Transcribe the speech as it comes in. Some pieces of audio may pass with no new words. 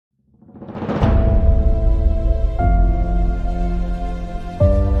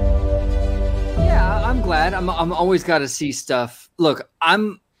glad. I'm always got to see stuff. Look,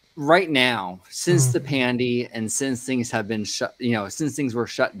 I'm right now, since the pandy and since things have been shut, since things were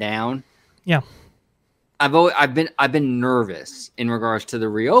shut down. Yeah. I've been nervous in regards to the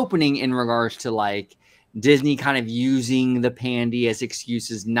reopening, in regards to like Disney kind of using the pandy as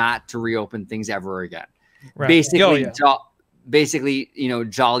excuses not to reopen things ever again. Right. Basically,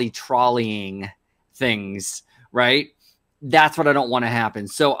 jolly trolleying things, right? That's what I don't want to happen.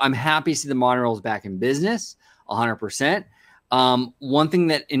 So I'm happy to see the monorail is back in business 100%. One thing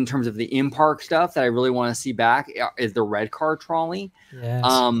that in terms of the in-park stuff that I really want to see back is the Red Car Trolley. Yes.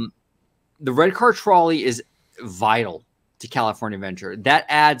 The Red Car Trolley is vital to California Adventure. That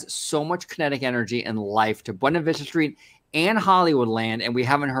adds so much kinetic energy and life to Buena Vista Street and Hollywoodland, and we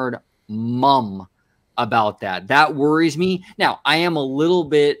haven't heard mum about that. That worries me. Now, I feel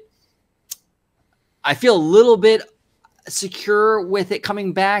a little bit secure with it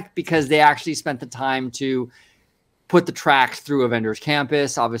coming back because they actually spent the time to put the tracks through Avengers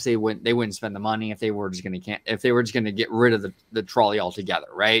Campus. Obviously, they wouldn't spend the money if they were just going to get rid of the trolley altogether,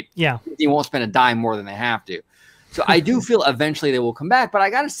 right? Yeah, they won't spend a dime more than they have to. So I do feel eventually they will come back. But I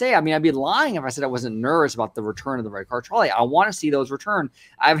got to say, I mean, I'd be lying if I said I wasn't nervous about the return of the Red Car Trolley. I want to see those return.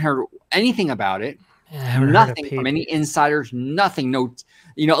 I haven't heard anything about it. Yeah, nothing from any insiders. Nothing. No.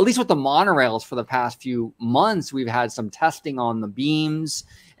 At least with the monorails for the past few months, we've had some testing on the beams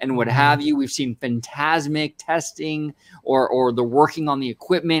and what have you. We've seen Phantasmic testing or they're working on the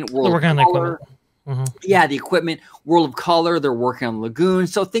equipment. Yeah, the equipment. World of Color, they're working on Lagoon.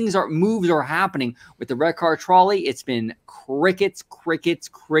 So moves are happening with the Red Car Trolley. It's been crickets.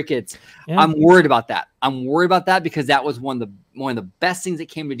 Yeah. I'm worried about that. Because that was one of the best things that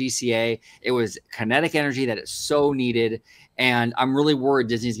came to DCA. It was kinetic energy that is so needed. And I'm really worried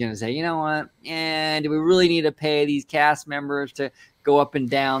Disney's going to say, you know what? Do we really need to pay these cast members to go up and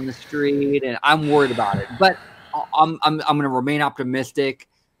down the street? And I'm worried about it. But I'm going to remain optimistic.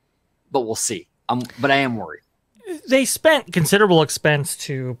 But we'll see. But I am worried. They spent considerable expense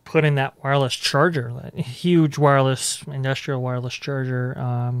to put in that wireless charger, that huge industrial wireless charger,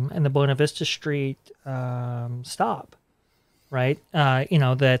 in the Buena Vista Street stop, right? The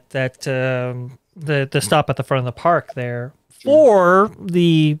stop at the front of the park there for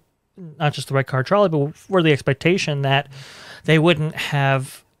not just the Red Car Trolley, but for the expectation that they wouldn't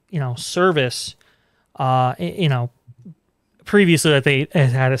have service, previously that they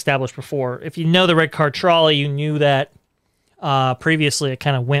had established before. If you know the Red Car Trolley, you knew that previously it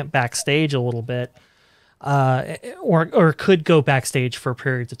kind of went backstage a little bit, or could go backstage for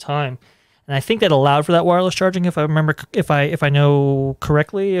periods of time. And I think that allowed for that wireless charging, if I remember correctly,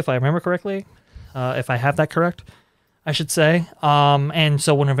 if I have that correct, I should say. And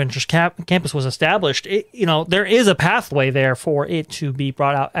so when Avengers Campus was established, there is a pathway there for it to be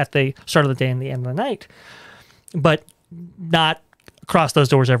brought out at the start of the day and the end of the night, but not cross those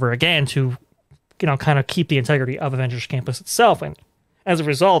doors ever again to, kind of keep the integrity of Avengers Campus itself. And as a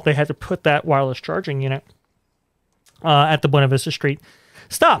result, they had to put that wireless charging unit at the Buena Vista Street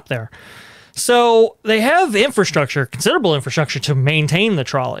stop there. So they have considerable infrastructure to maintain the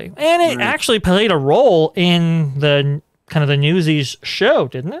trolley. And it actually played a role in the kind of the Newsies show,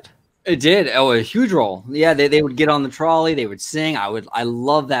 didn't it? It did. Oh, a huge role. Yeah, they would get on the trolley, they would sing. I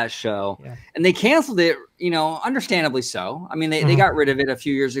love that show. Yeah. And they canceled it, understandably so. I mean, they got rid of it a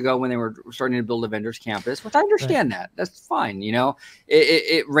few years ago when they were starting to build Avengers Campus, which I understand that. That's fine,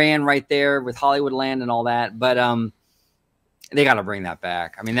 It ran right there with Hollywoodland and all that, but they got to bring that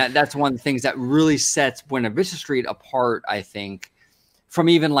back. I mean, that's one of the things that really sets Buena Vista Street apart, I think, from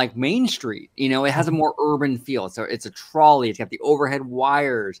even like Main Street. It has a more urban feel. So it's a trolley. It's got the overhead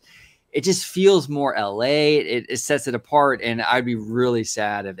wires. It just feels more LA. It sets it apart, and I'd be really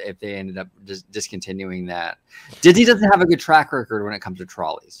sad if they ended up just discontinuing that. Disney doesn't have a good track record when it comes to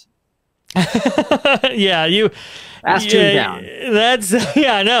trolleys. Yeah, that's tuned down.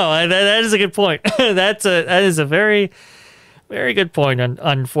 That is a good point. That is a very, very good point.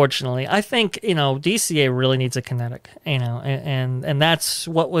 Unfortunately, I think DCA really needs a kinetic. And that's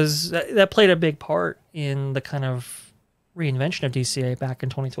that played a big part in the kind of reinvention of DCA back in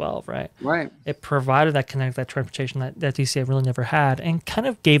 2012, right? Right. It provided that kinetic, that transportation that DCA really never had, and kind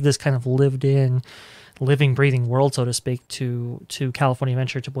of gave this kind of living, breathing world, so to speak, to California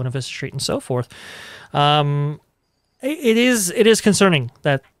Adventure, to Buena Vista Street, and so forth. It is concerning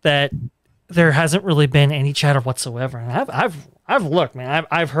that there hasn't really been any chatter whatsoever. And I've looked, man.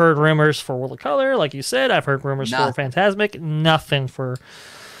 I've heard rumors for World of Color, like you said. I've heard rumors for Phantasmic. Nothing for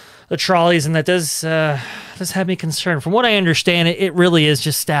the trolleys, and that does have me concerned. From what I understand, it really is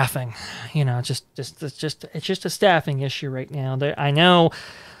just staffing. It's just a staffing issue right now. I know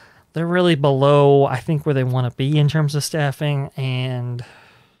they're really below, I think, where they want to be in terms of staffing. And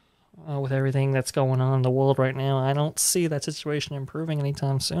with everything that's going on in the world right now, I don't see that situation improving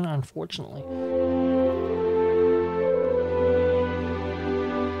anytime soon, unfortunately.